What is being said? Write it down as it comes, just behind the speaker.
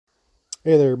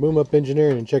Hey there, Boom Up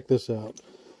Engineering, and check this out.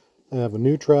 I have a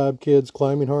new Tribe Kids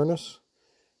climbing harness,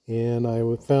 and I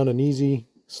found an easy,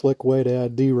 slick way to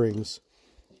add D-rings.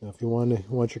 Now, if you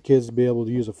want your kids to be able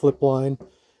to use a flip line,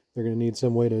 they're going to need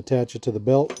some way to attach it to the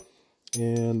belt.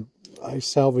 And I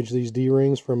salvaged these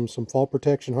D-rings from some fall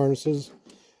protection harnesses,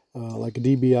 like a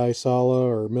DBI Sala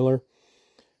or Miller.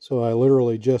 So I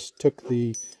literally just took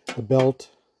the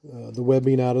belt, the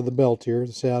webbing out of the belt here,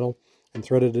 the saddle, and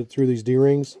threaded it through these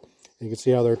D-rings. You can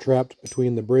see how they're trapped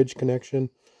between the bridge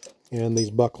connection and these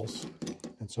buckles.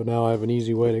 And so now I have an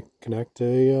easy way to connect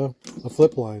a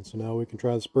flip line. So now we can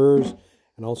try the spurs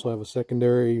and also have a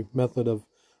secondary method of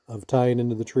tying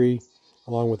into the tree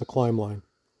along with the climb line.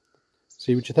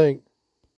 See what you think.